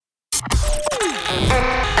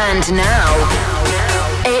And now,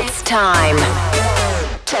 it's time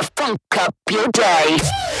to funk up your day.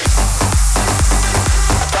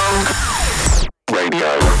 Funk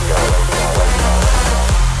Radio.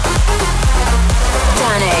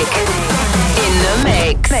 Danik in the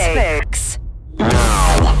mix.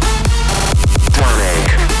 Now,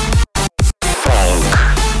 Danik Funk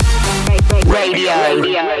Radio.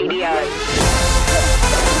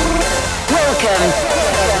 Welcome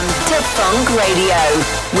to Funk Radio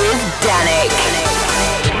with Danik.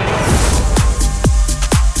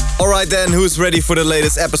 Alright then, who's ready for the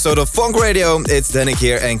latest episode of Funk Radio? It's Danik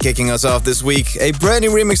here, and kicking us off this week, a brand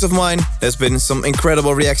new remix of mine. There's been some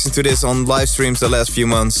incredible reaction to this on live streams the last few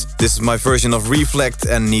months. This is my version of Reflect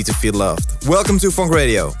and Need to Feel Loved. Welcome to Funk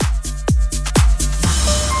Radio.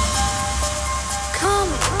 Come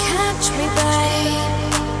catch me, babe.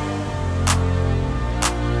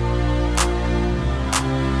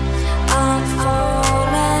 I'm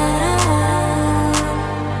falling.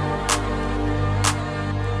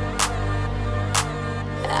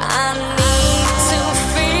 I need to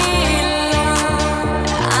feel love.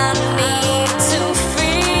 I need to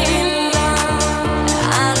feel love.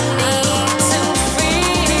 I need to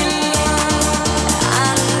feel love. I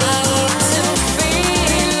need to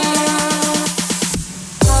feel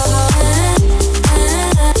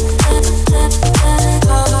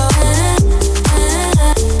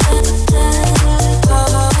love.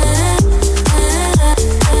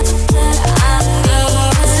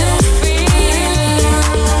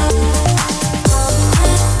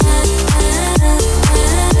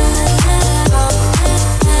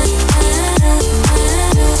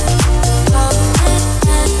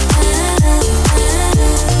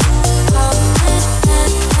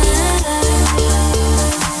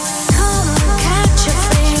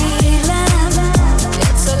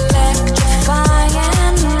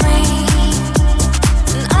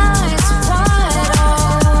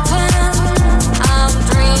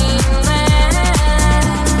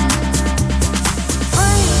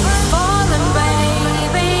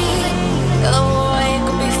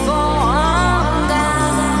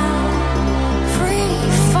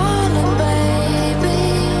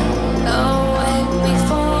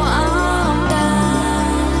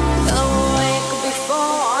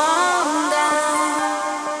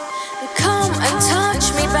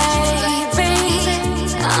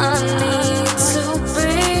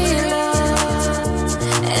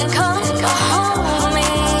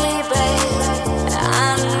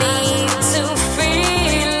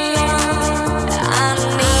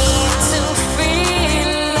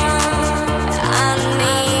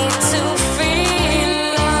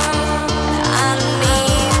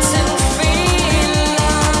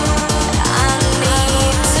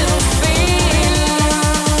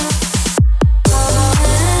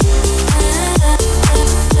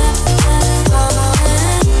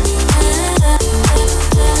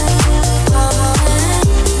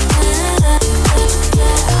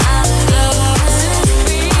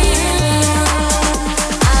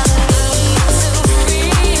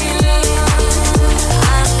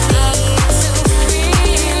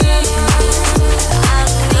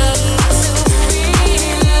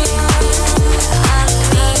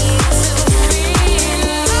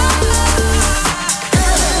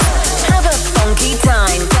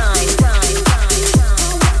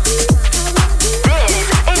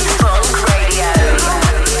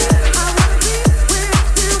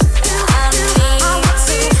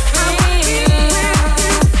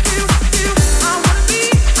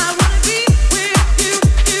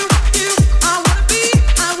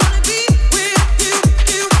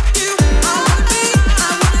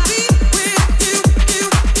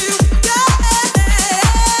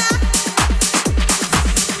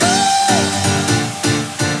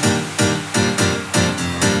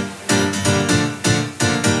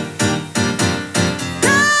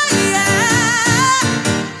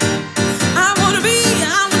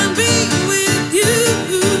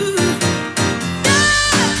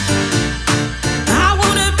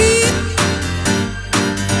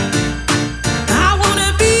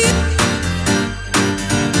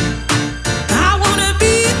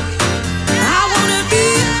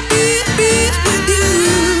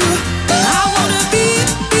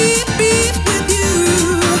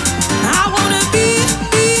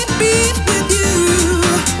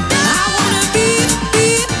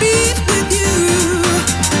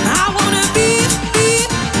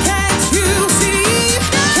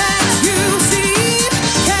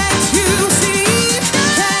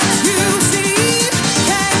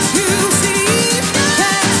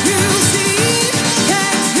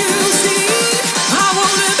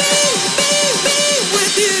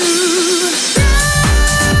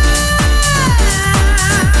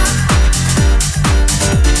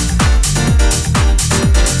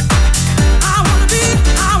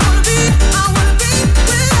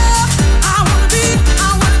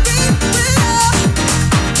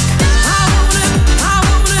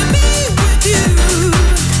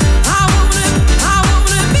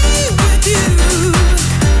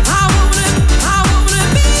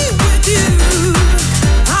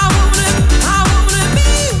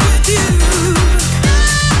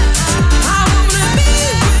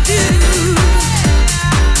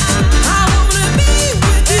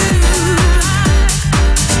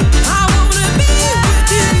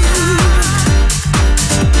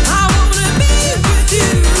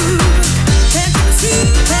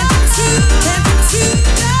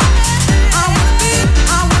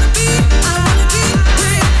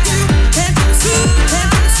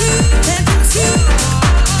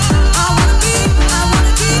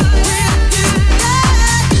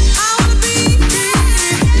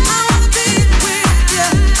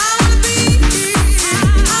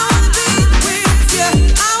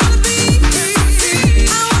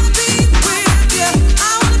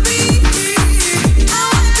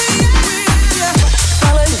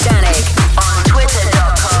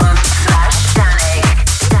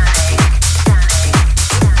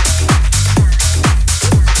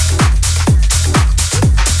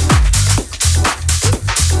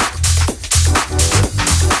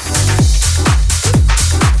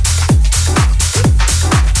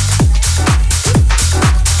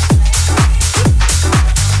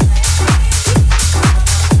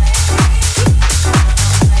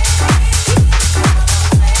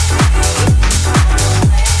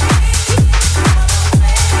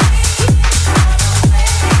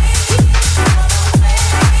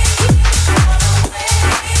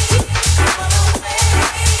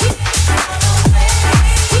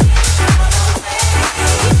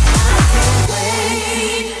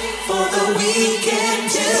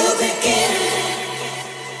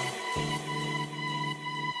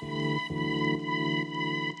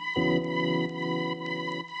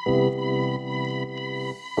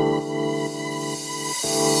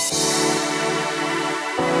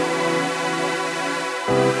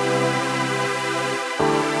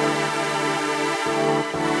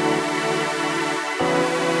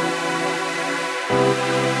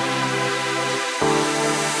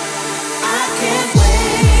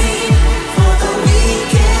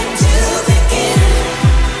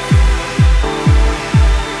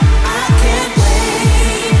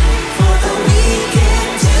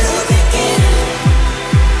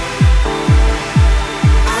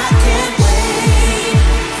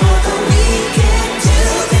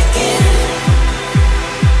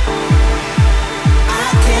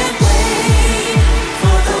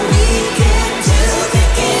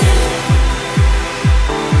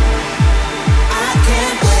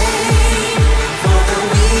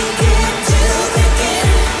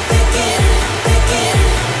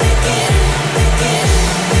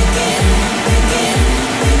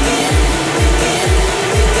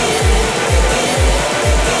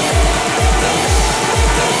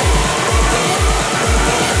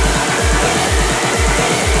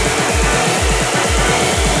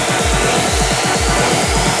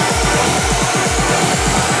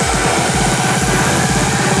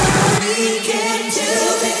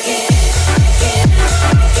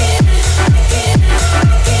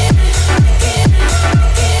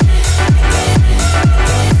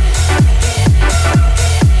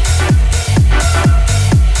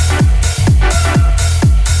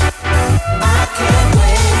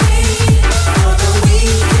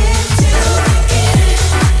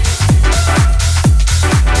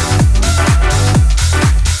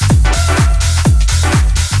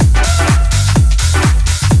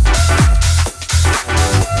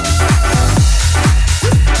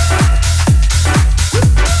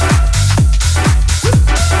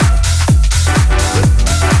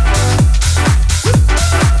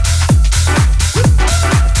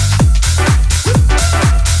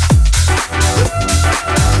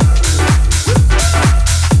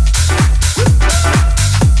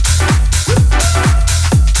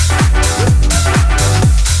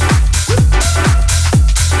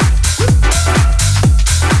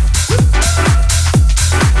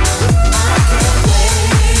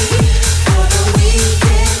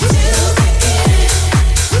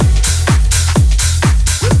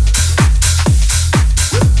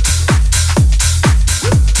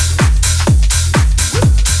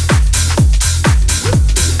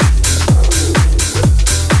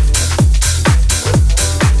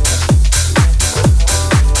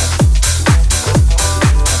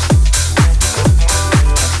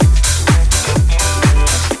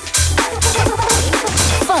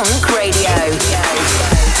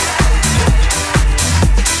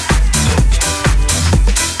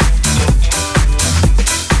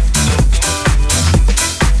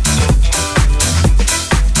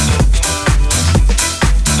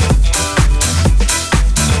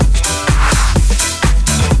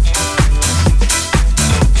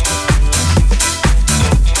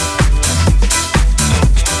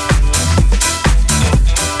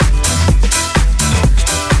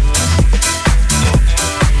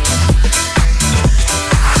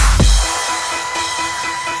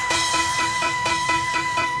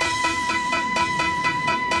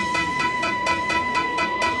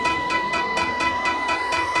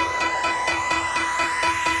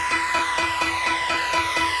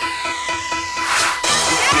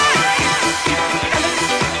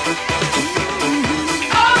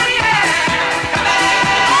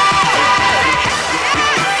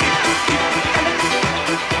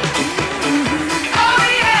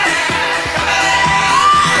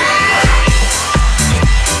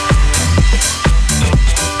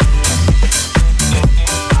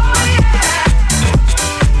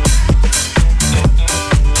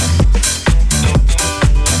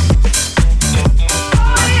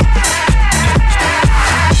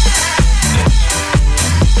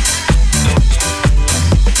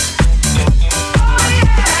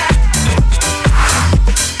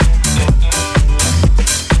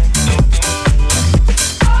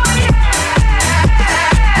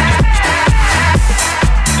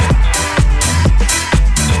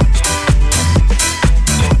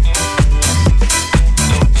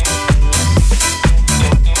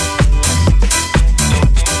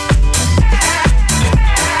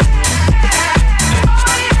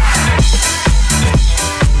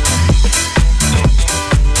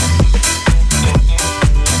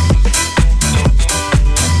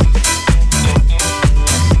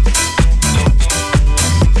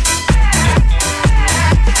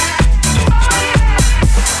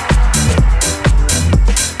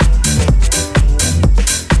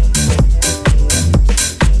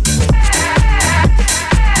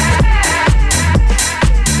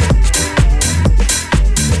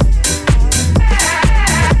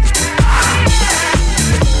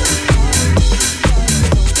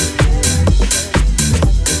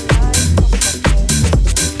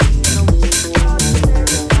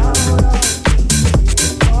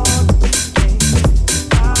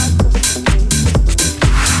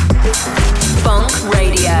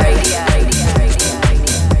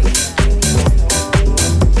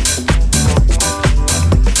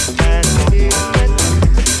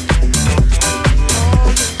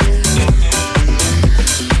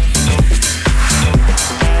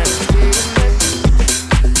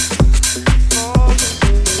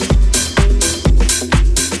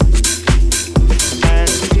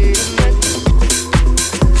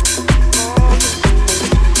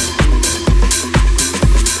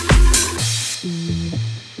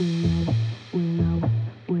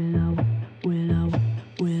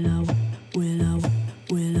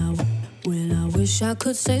 wish I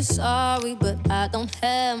could say sorry, but I don't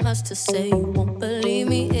have much to say. You won't believe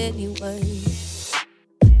me anyway.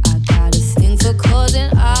 I got a thing for causing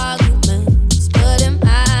arguments, but in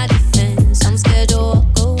my defense, I'm scared to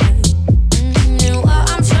walk away. And what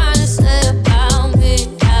I'm trying to say about me,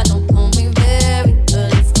 I don't know me very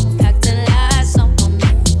well if I'm acting like someone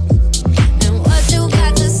else. And what you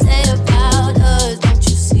got to say about us, don't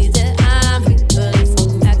you see that I'm here, but if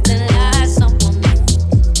I'm acting like someone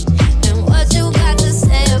else. And what you got to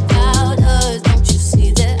say about us, don't you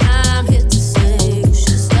see that I'm here to say you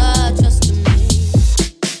should start trusting me.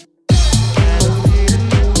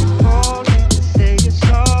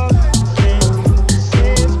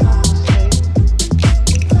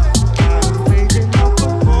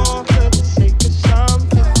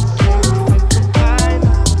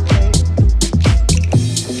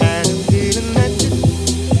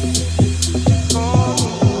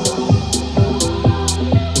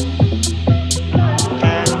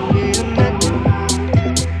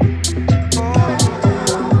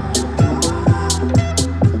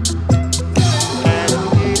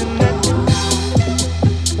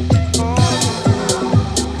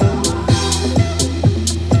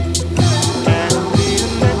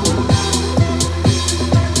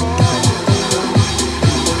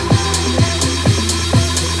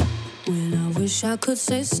 I could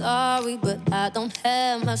say sorry, but I don't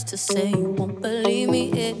have much to say. You won't believe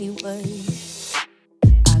me anyway.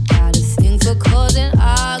 I got a thing for causing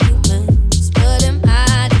arguments, but in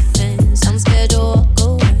my defense, I'm scared to walk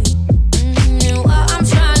away. And what I'm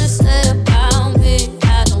trying to say about me,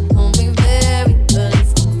 I don't know me very well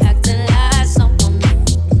if I'm acting like someone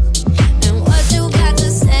else. And what you got to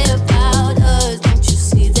say about us, don't you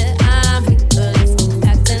see that I'm here, but if I'm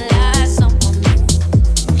acting like someone else.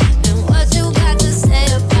 And what you got to say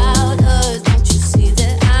about us, don't you see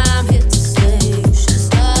that I'm here to say you should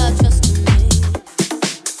start trusting me.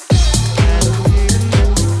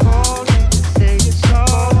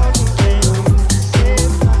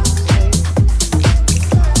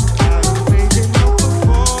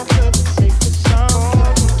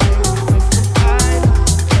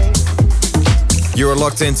 You are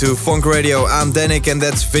locked into Funk Radio. I'm Danik, and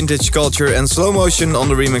that's Vintage Culture and Slow Motion on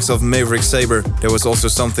the remix of Maverick Sabre. There was also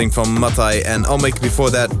something from Matai and Omic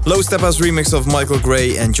before that. Low Step House remix of Michael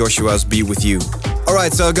Gray and Joshua's Be With You.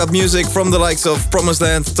 Alright, so I got music from the likes of Promised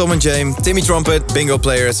Land, Tom and James, Timmy Trumpet, Bingo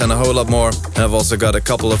Players and a whole lot more. And I've also got a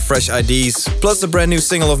couple of fresh IDs, plus a brand new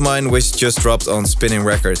single of mine which just dropped on Spinning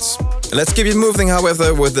Records. Let's keep it moving,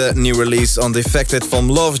 however, with the new release on Defected from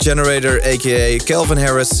Love Generator, aka Calvin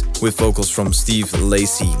Harris, with vocals from Steve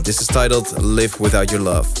Lacy. This is titled Live Without Your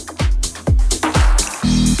Love.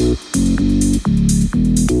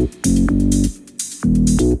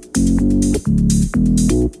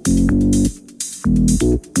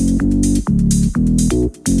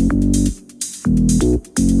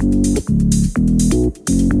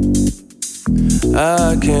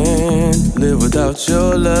 I can't live without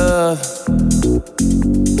your love.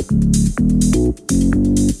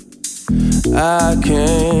 I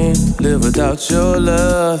can't live without your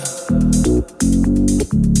love.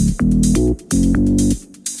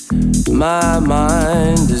 My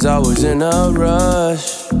mind is always in a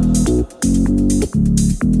rush.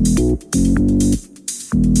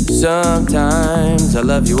 Sometimes I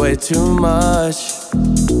love you way too much.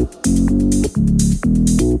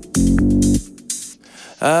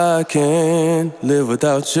 I can't live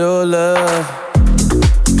without your love.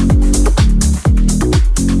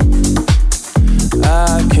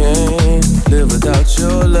 I can't live without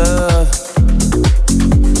your love.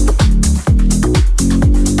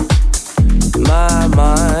 My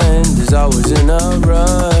mind is always in a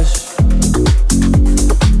rush.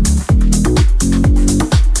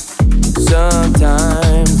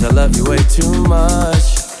 Sometimes I love you way too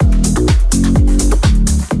much.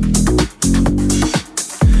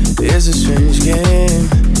 It's a strange game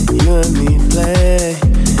you and me play.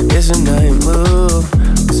 It's a night move,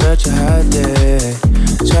 such a hot day.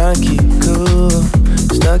 Trying to keep cool,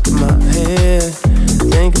 stuck in my head.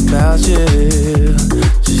 Think about you,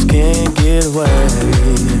 just can't get away.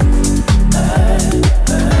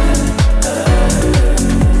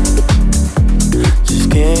 Just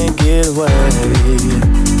can't get away.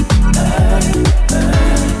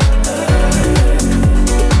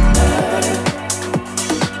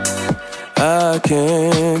 I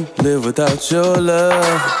can't live without your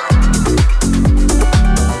love.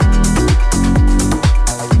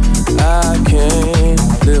 I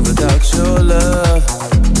can't live without your love.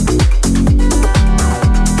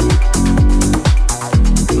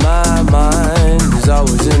 My mind is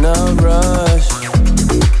always in a rush.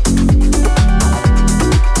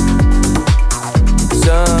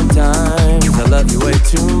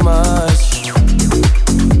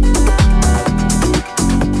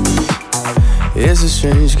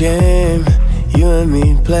 game you and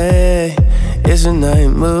me play. It's a night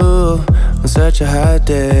move on such a hot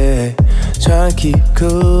day. Trying to keep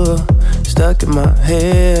cool, stuck in my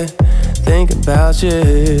head, thinking about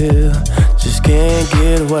you, just can't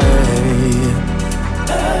get away.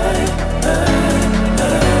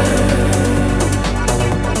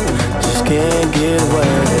 Just can't get away.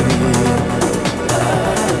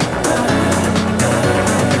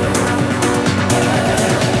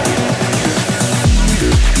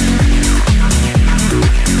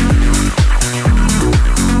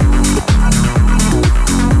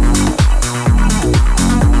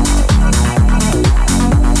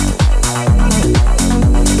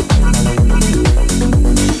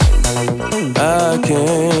 I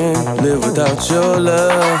can't live without your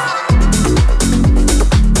love.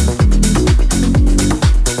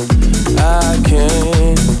 I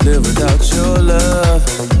can't live without your love.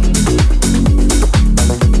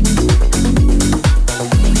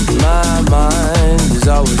 My mind is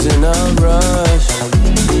always in a rush.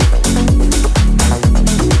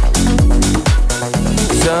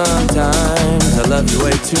 Sometimes I love you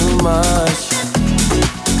way too much.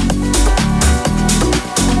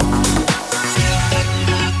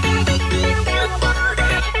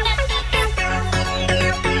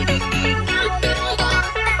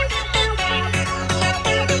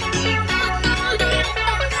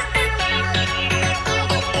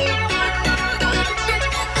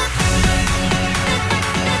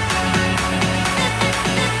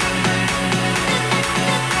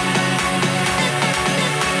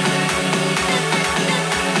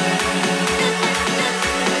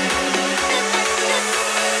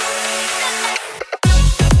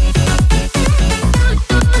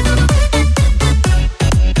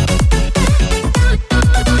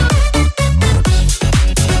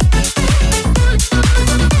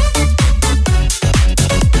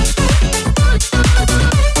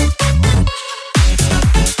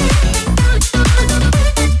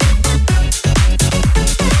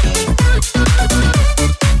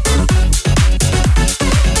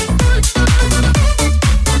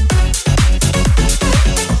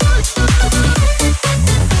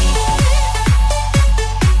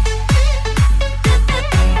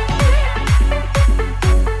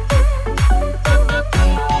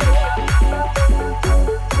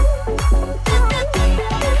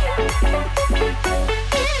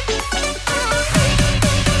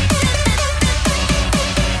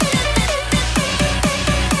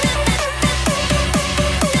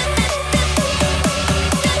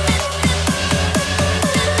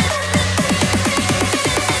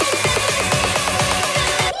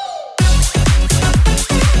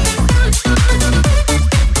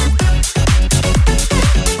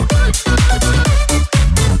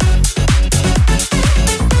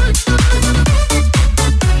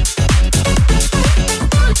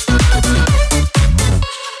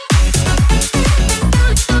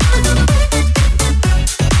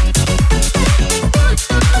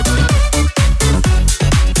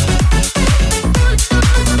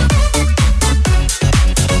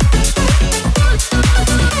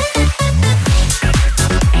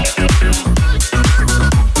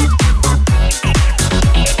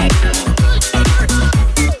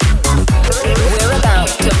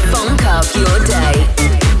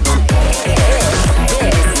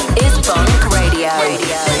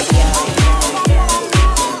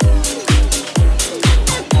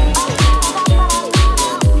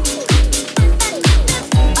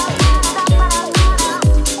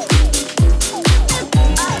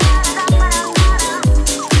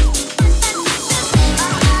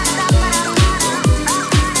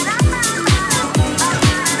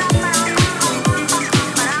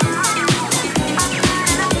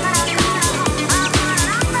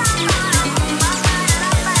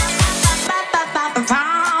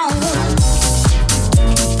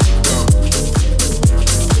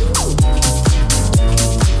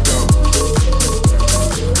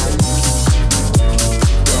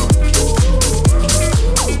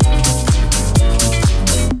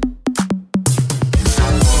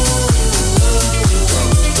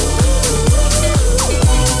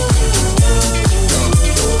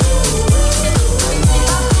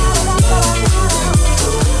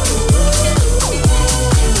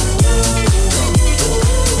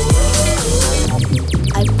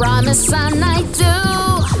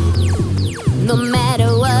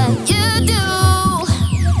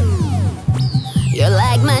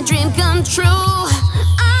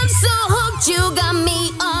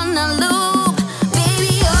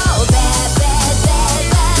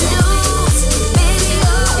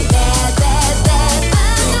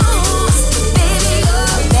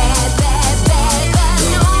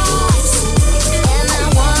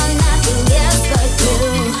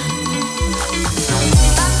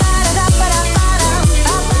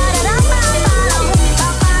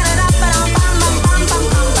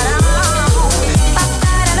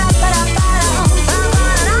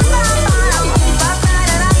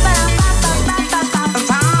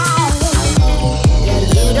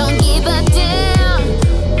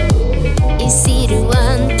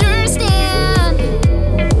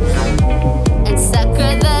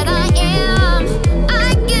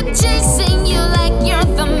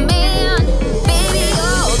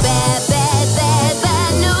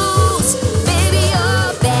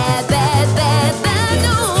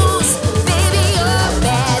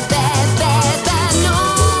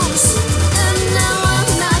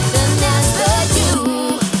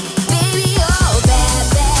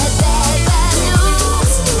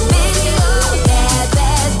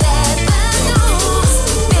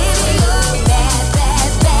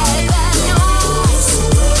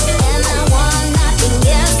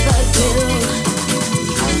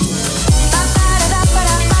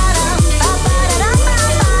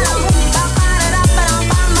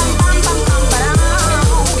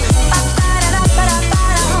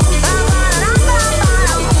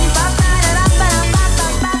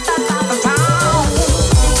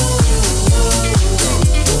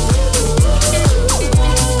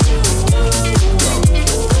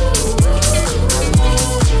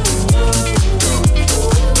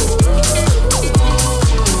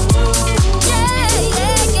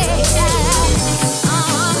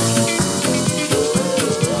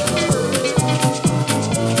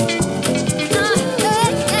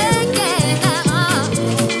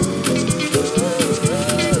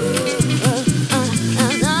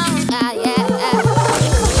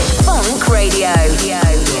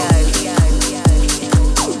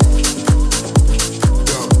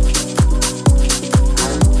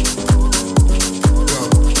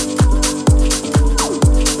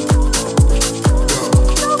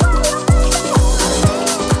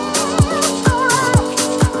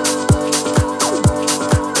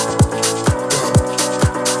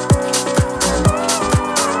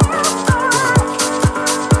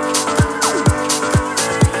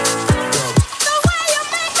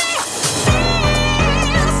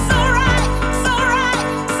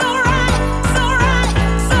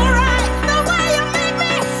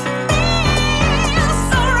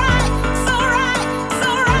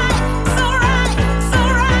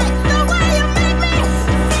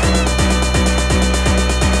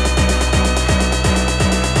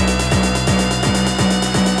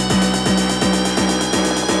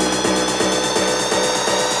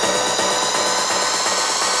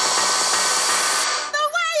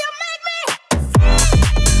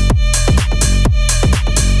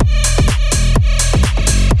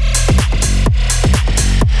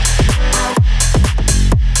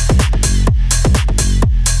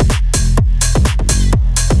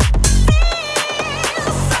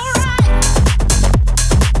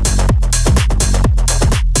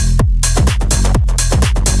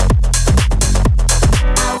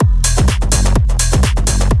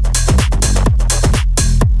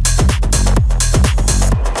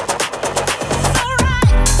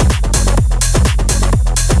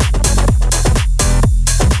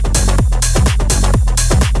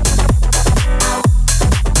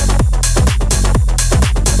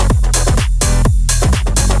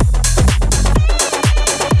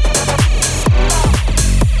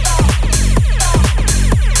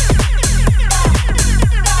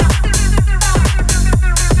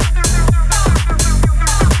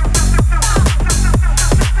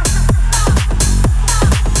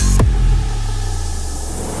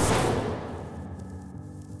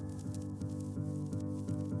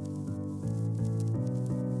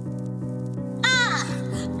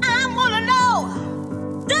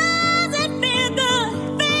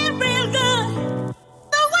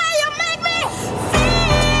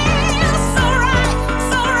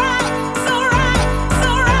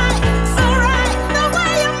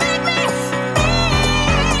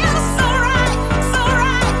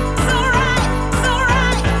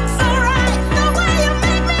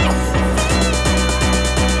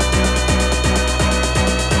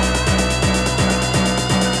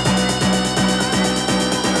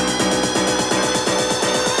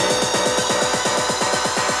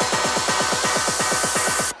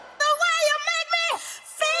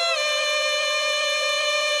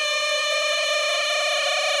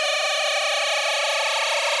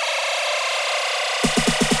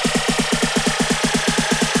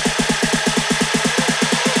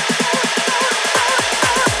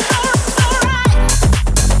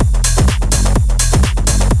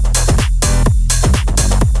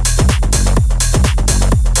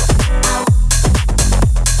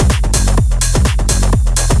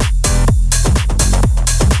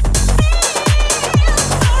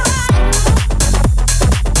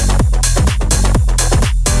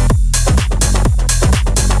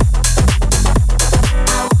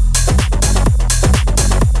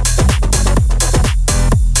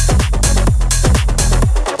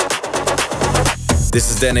 This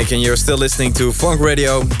is Danik and you're still listening to Funk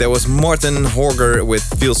Radio. There was Martin Horger with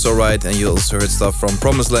Feel So Right, and you also heard stuff from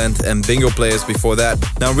Promised Land and Bingo Players before that.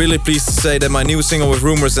 Now I'm really pleased to say that my new single with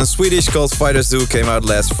Rumors and Swedish called Fighters Do came out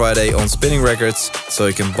last Friday on Spinning Records, so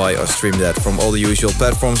you can buy or stream that from all the usual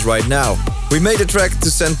platforms right now. We made a track to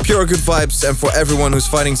send pure good vibes and for everyone who's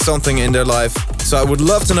fighting something in their life. So I would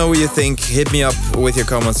love to know what you think. Hit me up with your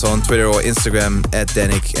comments on Twitter or Instagram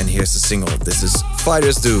 @Danik, and here's the single. This is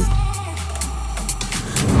Fighters Do.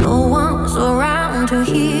 No one's around to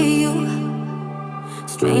hear you.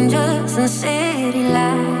 Strangers in city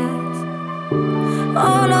lights.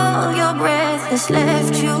 All of your breath has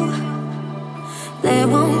left you. There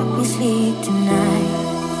won't be sleep tonight.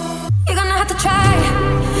 You're gonna have to try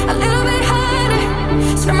a little bit harder.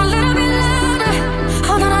 Scream a little bit louder.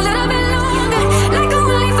 Hold on a little bit longer. Like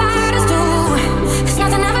only fighters do. 'Cause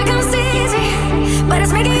nothing ever comes easy, but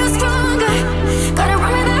it's making you stronger. Gotta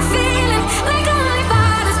run with that feeling. Like only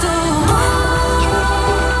fighters do.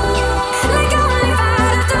 Like only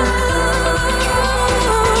fighters do.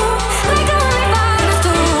 Like only fighters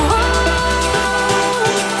do.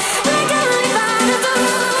 Like only fighters do. Like only fighters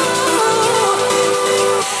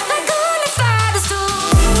do. Like only fighters do.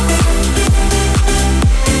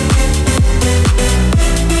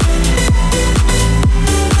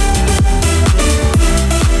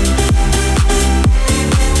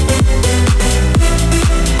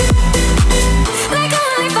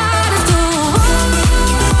 only fighters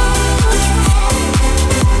do.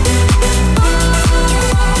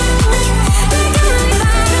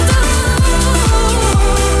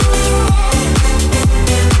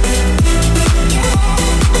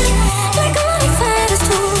 Like only fighters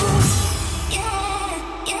do.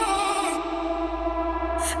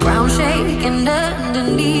 Ground shaking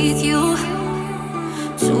underneath you.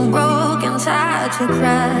 Too broken, tired to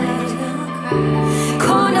cry.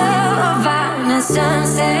 Corner of violent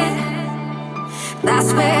sunset.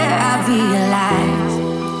 That's where I realize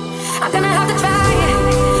I'm gonna have to try it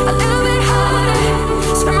a little bit harder.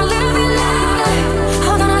 Scream a little bit louder.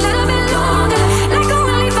 Hold on a little bit longer. Like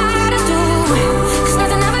only fighters do. 'Cause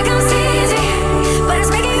nothing ever comes easy, but it's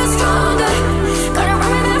making you stronger. Gotta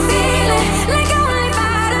run with that feeling. Like only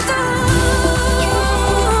fighters do.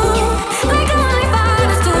 Like only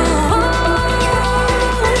fighters do.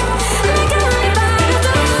 Like only fighters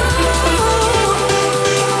do.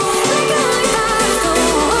 Like only fighters do.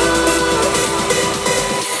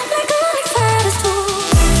 Like only fighters do.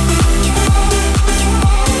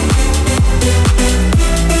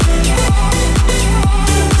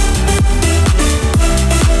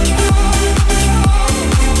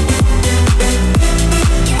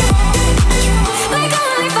 Like only fighters do. Like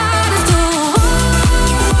only fighters do.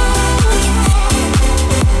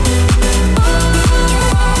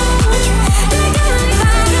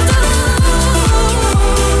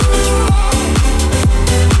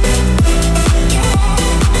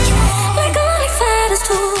 Like only fighters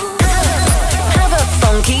do. Have a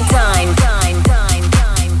funky time.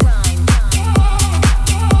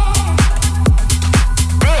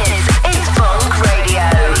 This is Funk Radio.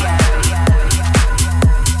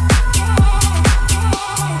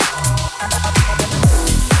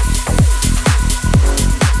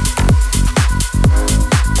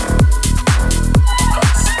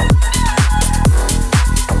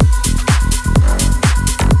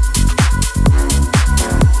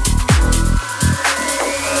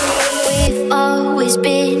 We've always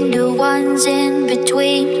been the ones in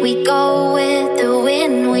between. We go with the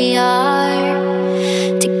wind. We are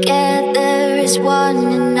together as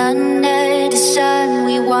one, and under the sun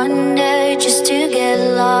we wander just to get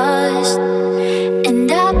lost.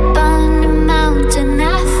 And up on the mountain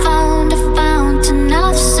I found a fountain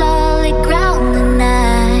of solid ground, and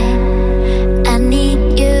I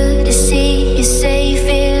need you to see you're safe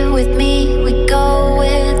here with me. We go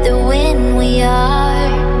with the wind. We are.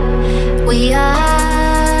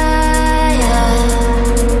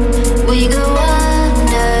 We go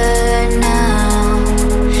under now.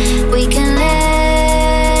 We can let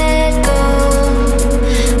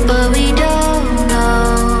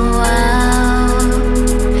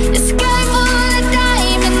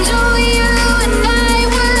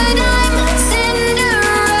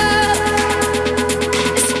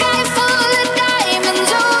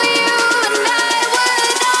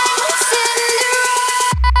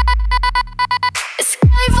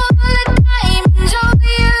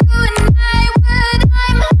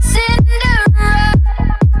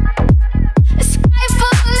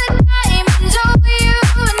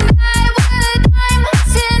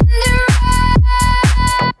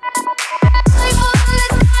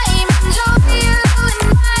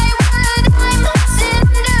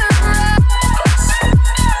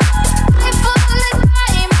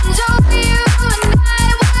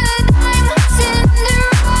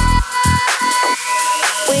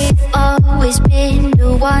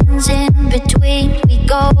mountains in between. We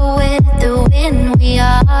go with the wind. We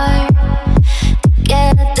are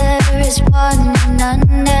together as one, and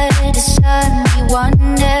under the sun we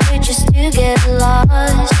wander just to get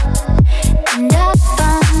lost. And I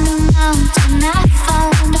found a mountain, I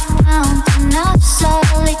found a fountain of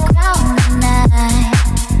solid ground, and I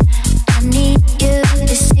need you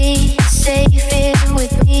to see, safe here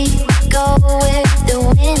with me. We go with the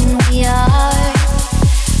wind. We are,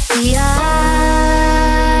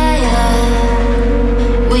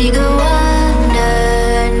 we go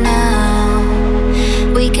under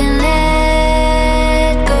now. We can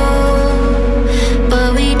let go,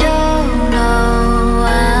 but we don't know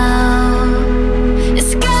how. The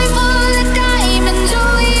sky full of diamonds,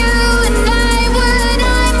 oh, you and I would,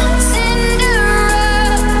 I'm Cinderella.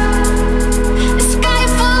 The sky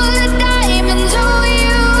full of diamonds, oh,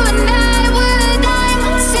 you and I would, I'm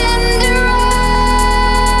Cinderella.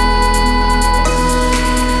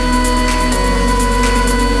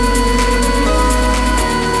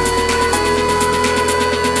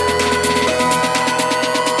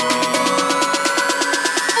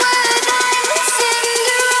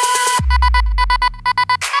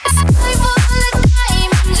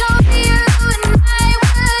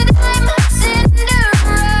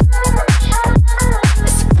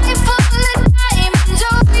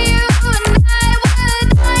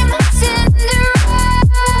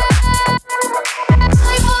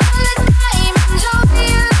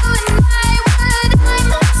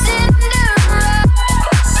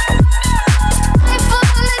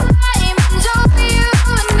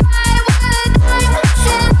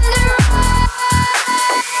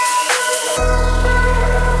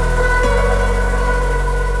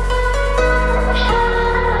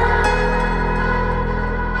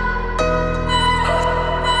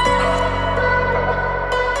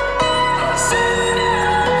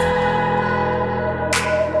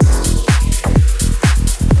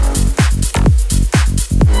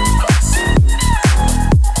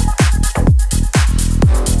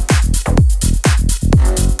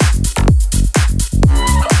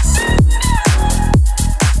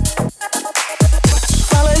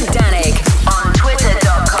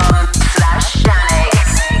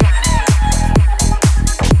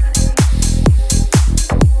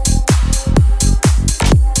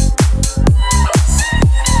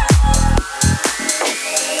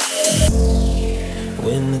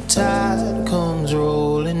 When the tide comes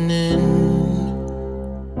rolling in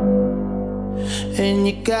and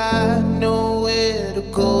you got nowhere to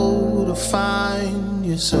go to find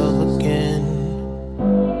yourself again.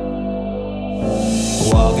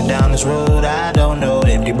 Walking down this road I don't know,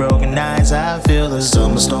 empty broken nights, I feel the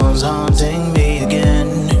summer storms haunting me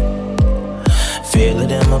again. Feel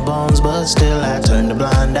it in my bones, but still I turn a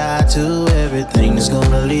blind eye to everything that's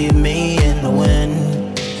gonna leave me in the wind.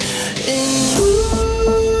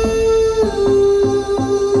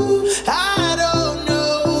 I don't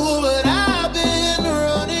know what I've been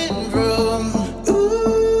running from.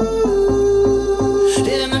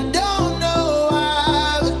 And I don't know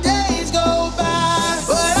why the days go by,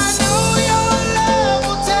 but I know your love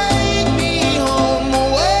will take me home,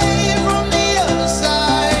 away from the other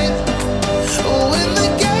side. When the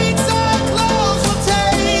gates are closed, we'll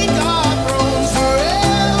take our thrones,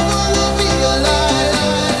 forever we'll be alive.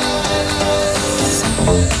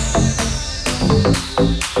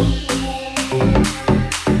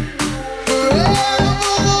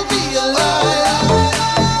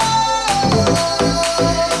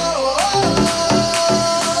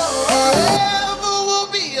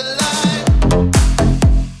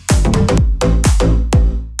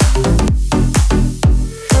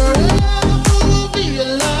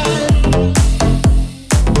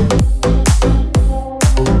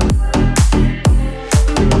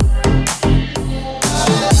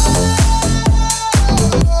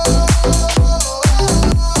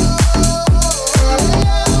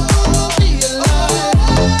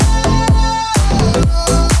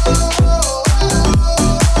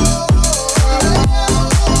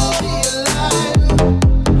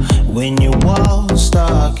 When your walls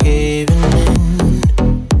start caving in,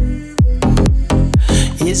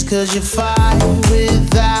 it's 'cause you fight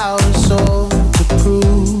without a soul to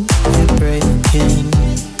prove you're breaking.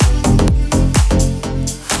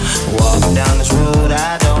 Walking down this road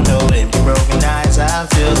I don't know, empty broken nights, I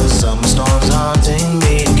feel the summer storms haunting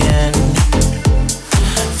me again.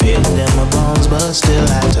 Feel it in my bones, but still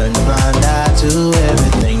I turn a blind eye to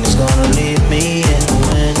everything that's gonna leave me in the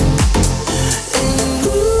wind.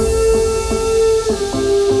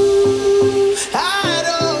 I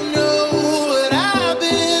don't know what I've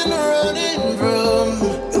been running from.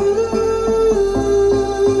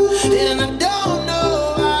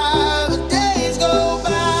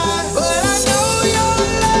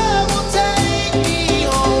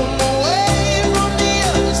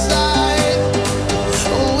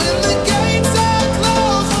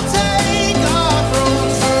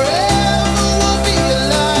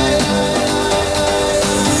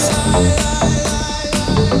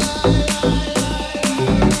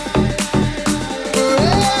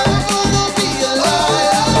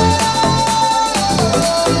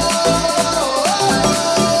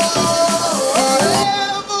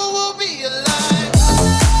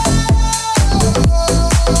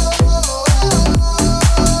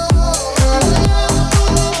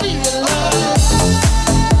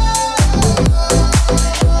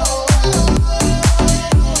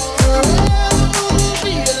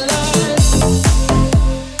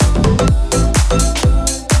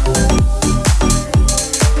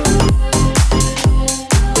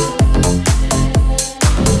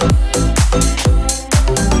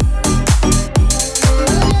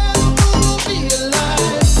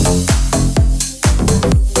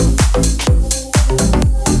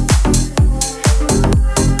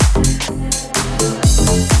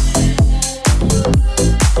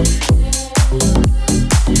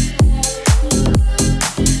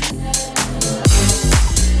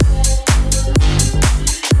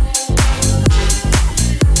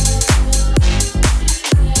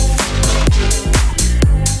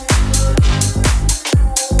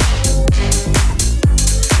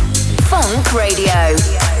 Funk Radio.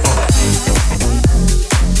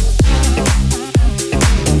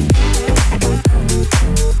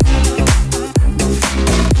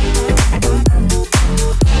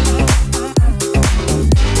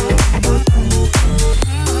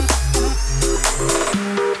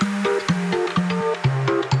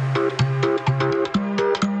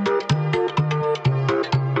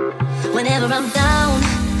 Whenever I'm down,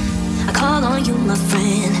 I call on you, my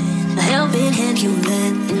friend. A helping hand you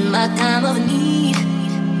lend in my time of need.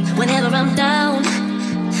 Whenever I'm down,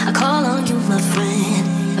 I call on you, my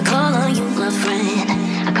friend. I call on you, my friend.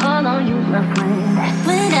 I call on you, my friend.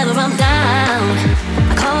 Whenever I'm down,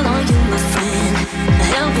 I call on you, my friend. A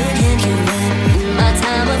helping hand you lend in my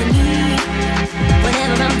time of need.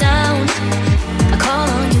 Whenever I'm down, I call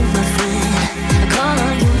on you, my friend. I call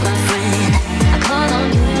on you, my friend. I call on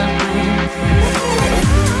you, my friend.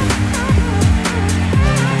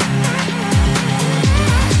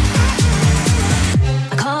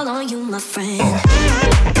 I call on you, my friend.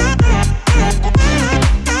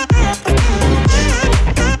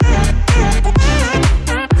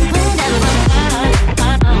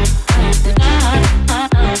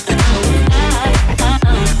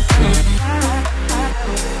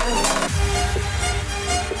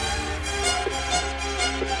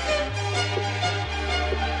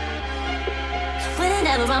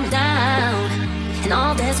 Whenever I'm down, and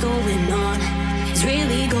all that's going on is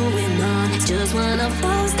really going on. It's just one of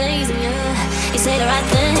those days when you say the right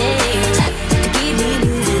things to keep me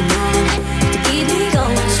moving on, to keep me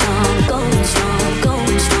going strong, going strong,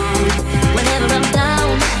 going strong. Whenever I'm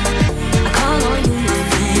down, I call on you, my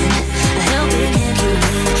friend. A helping hand you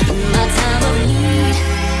lend in my time of need.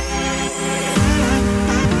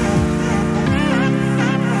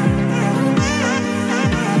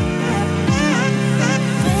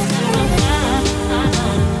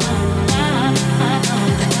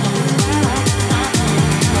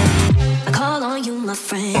 I call on you, my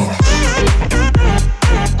friend.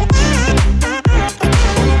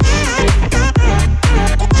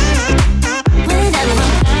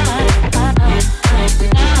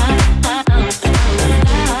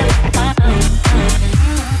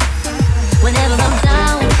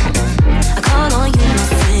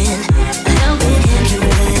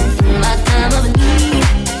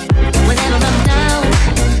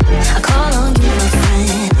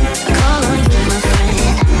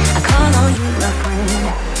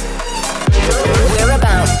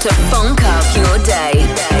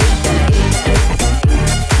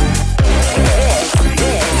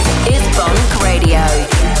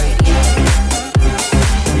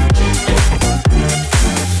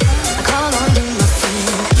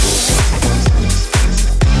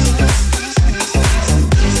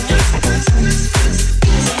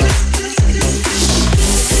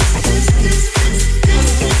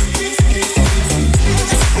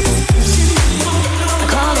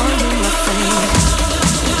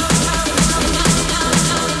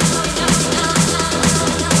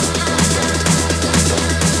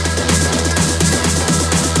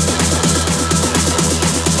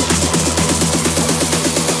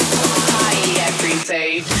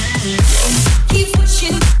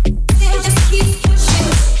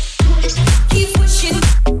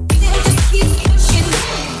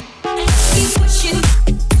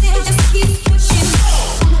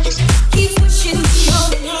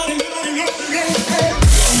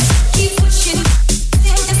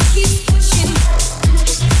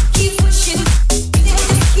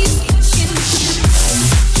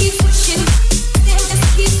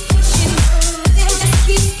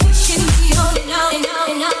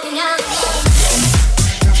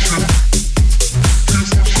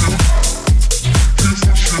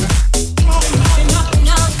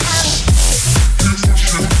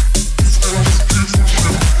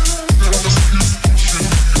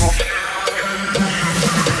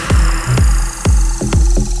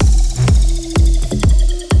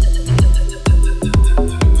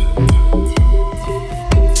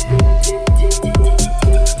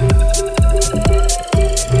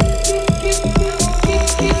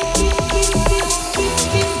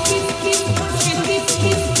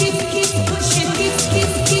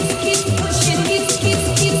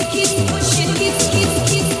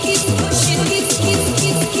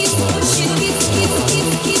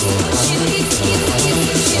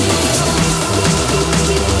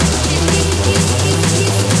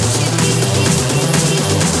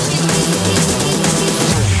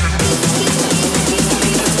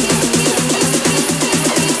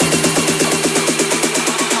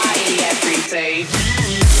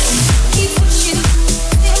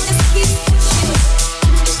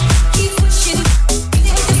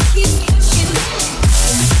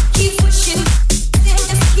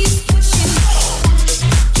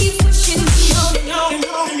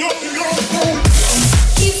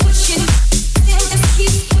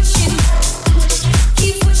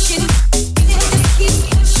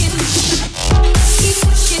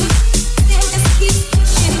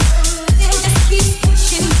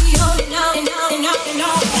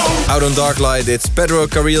 out on Darklight, it's Pedro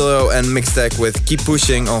Carrillo and Mixtech with Keep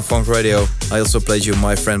Pushing on Funk Radio. I also played you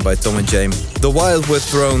My Friend by Tom and James, The Wild with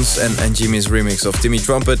Thrones and Jimmy's remix of Timmy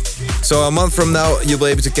Trumpet. So a month from now, you'll be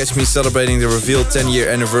able to catch me celebrating the Reveal 10-year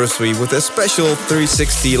anniversary with a special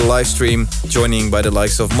 360 live stream, joining by the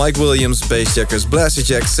likes of Mike Williams, Bassjackers,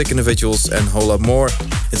 Blasterjack, Sick Individuals and a whole lot more.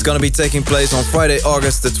 It's gonna be taking place on Friday,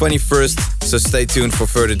 August the 21st, so stay tuned for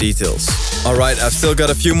further details. Alright, I've still got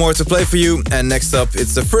a few more to play for you, and next up,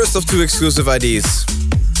 it's the first of 2 exclusive IDs.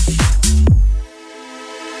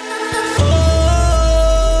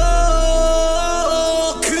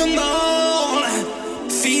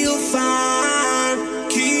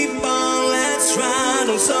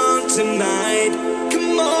 Tonight,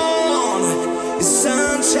 come on, it's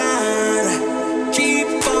sunshine. Keep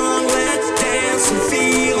on, let's dance and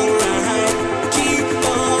feel alright. Keep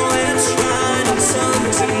on, let's ride on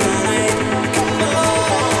sun tonight. Come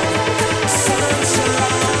on,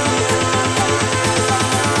 sunshine.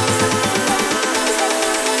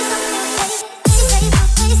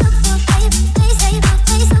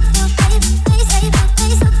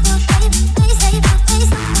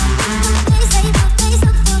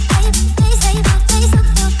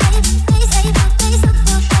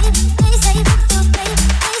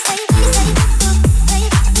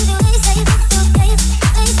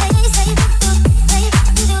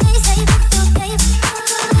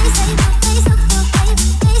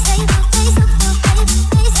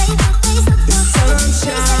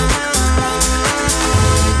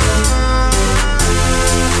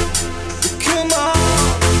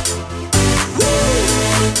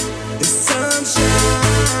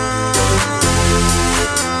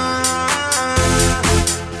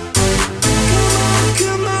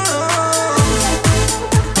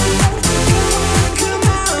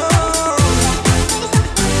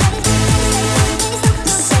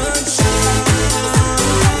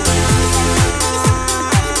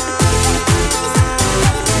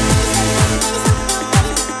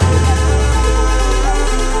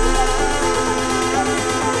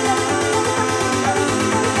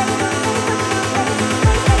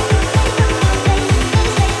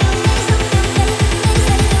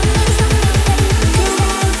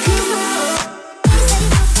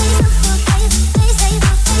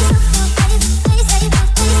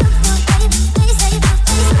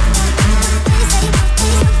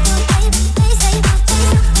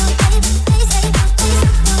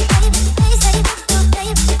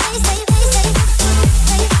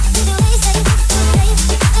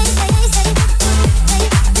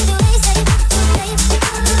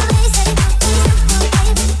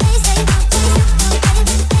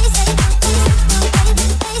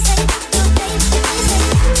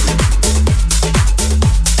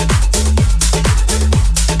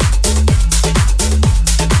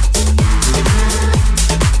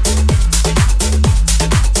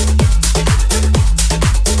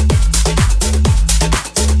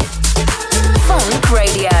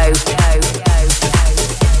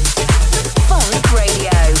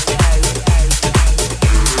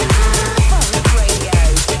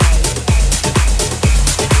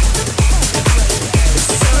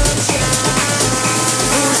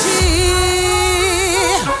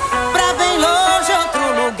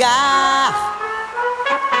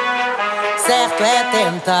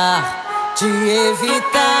 tentar te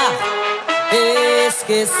evitar,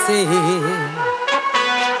 esquecer,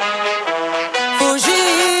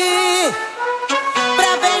 fugir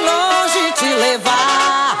pra bem longe te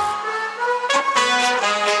levar.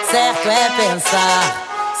 Certo é pensar,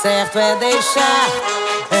 certo é deixar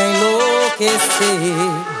enlouquecer.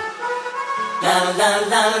 La la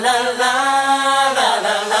la la la la la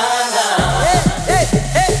la la. Hey, hey,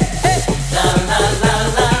 hey, hey. La la la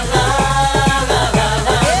la la la la la.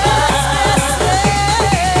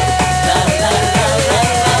 La la la la la la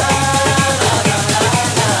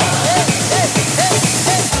la. Hey, hey, hey,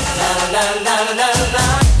 hey. La la la la la.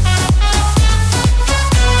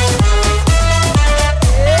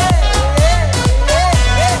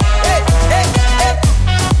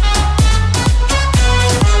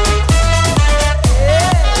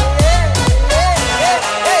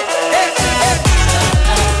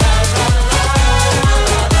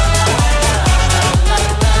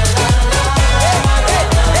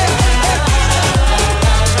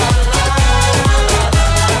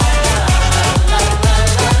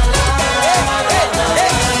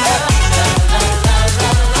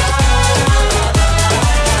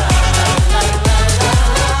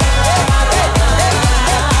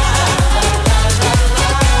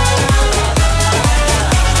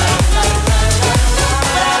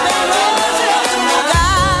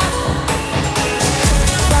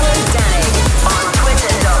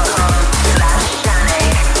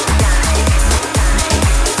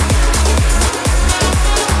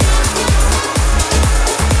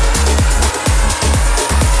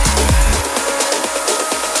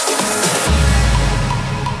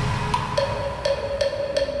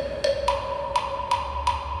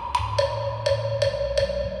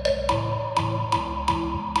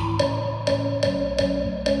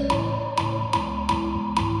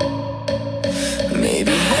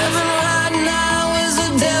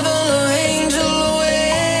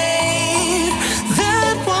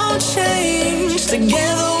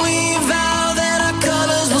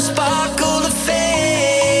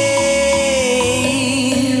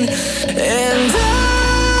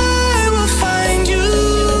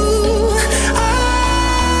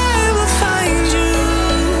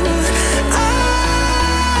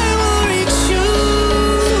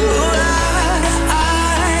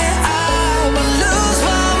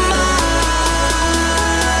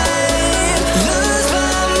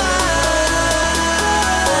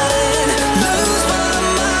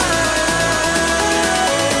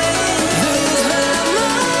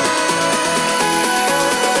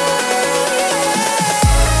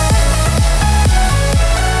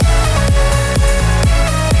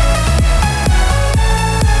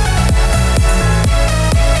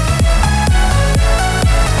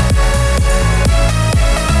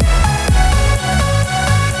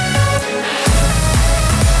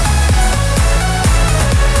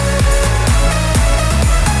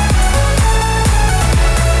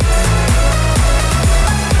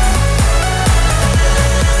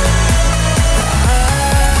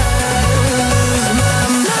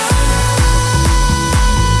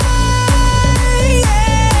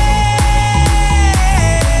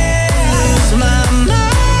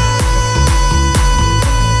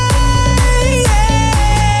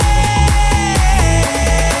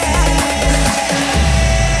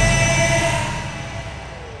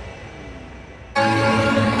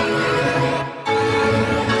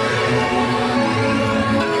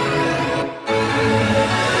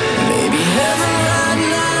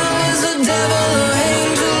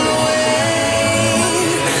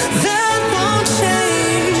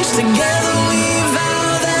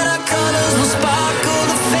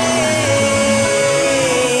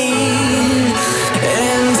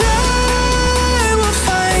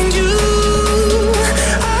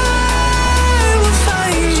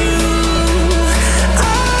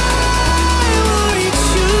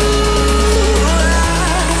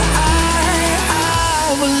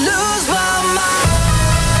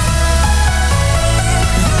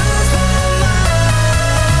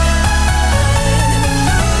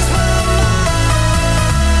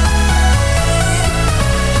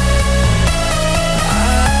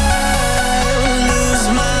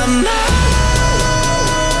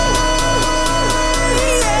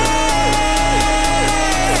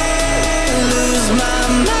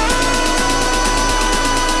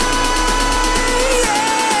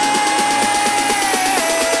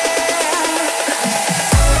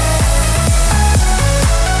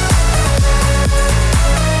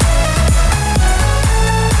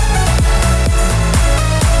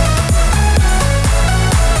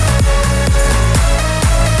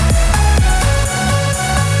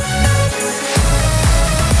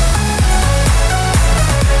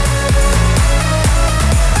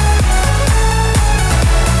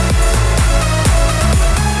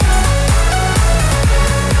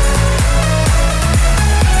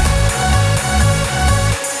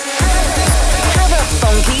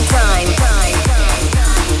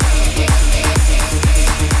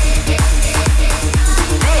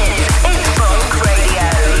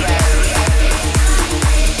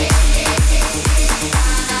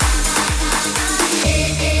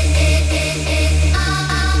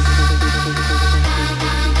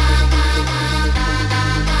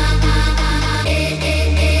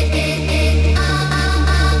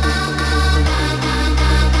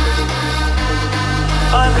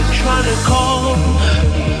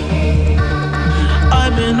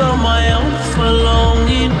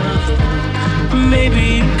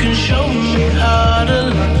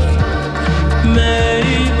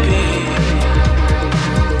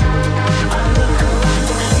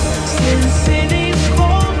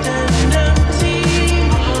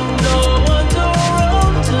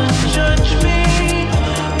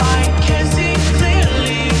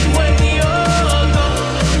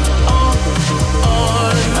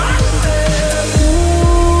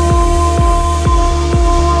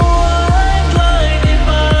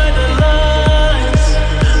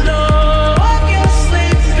 No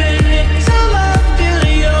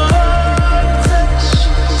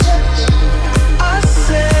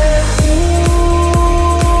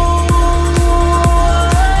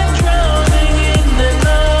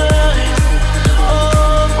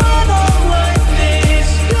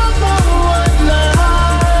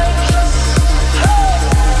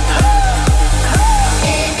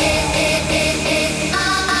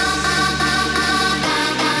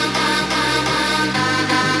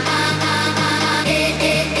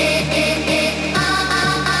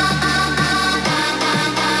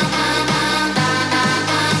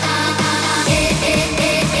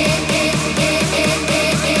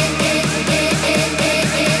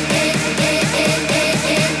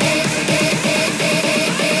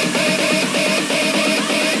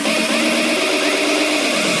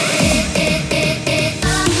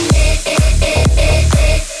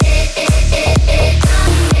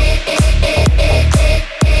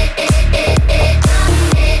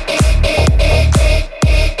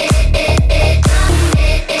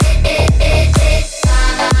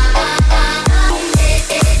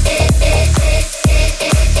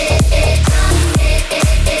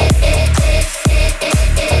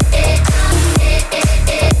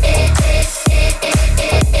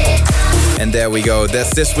And there we go.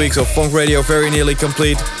 That's this week's of Funk Radio, very nearly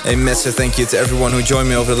complete. A massive thank you to everyone who joined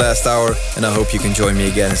me over the last hour, and I hope you can join me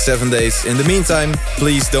again in 7 days. In the meantime,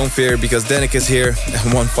 please don't fear, because Danik is here.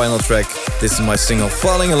 And one final track. This is my single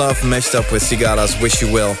Falling in Love, mashed up with Sigala's Wish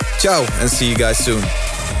You Will. Ciao, and see you guys soon.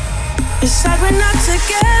 It's sad we're not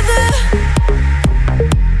together,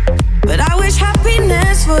 but I wish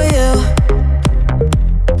happiness for you.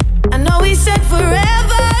 I know we said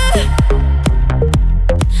forever,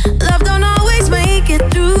 love don't always make it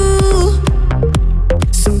through.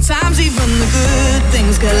 Sometimes even the good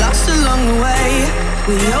things get lost along the way.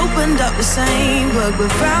 We opened up the same book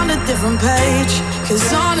but found a different page.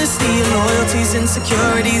 Cause honesty and loyalties,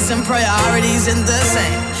 insecurities and priorities ain't the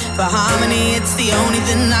same. For harmony it's the only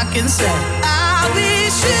thing I can say. I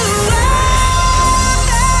wish you well,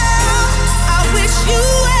 I wish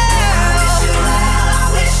you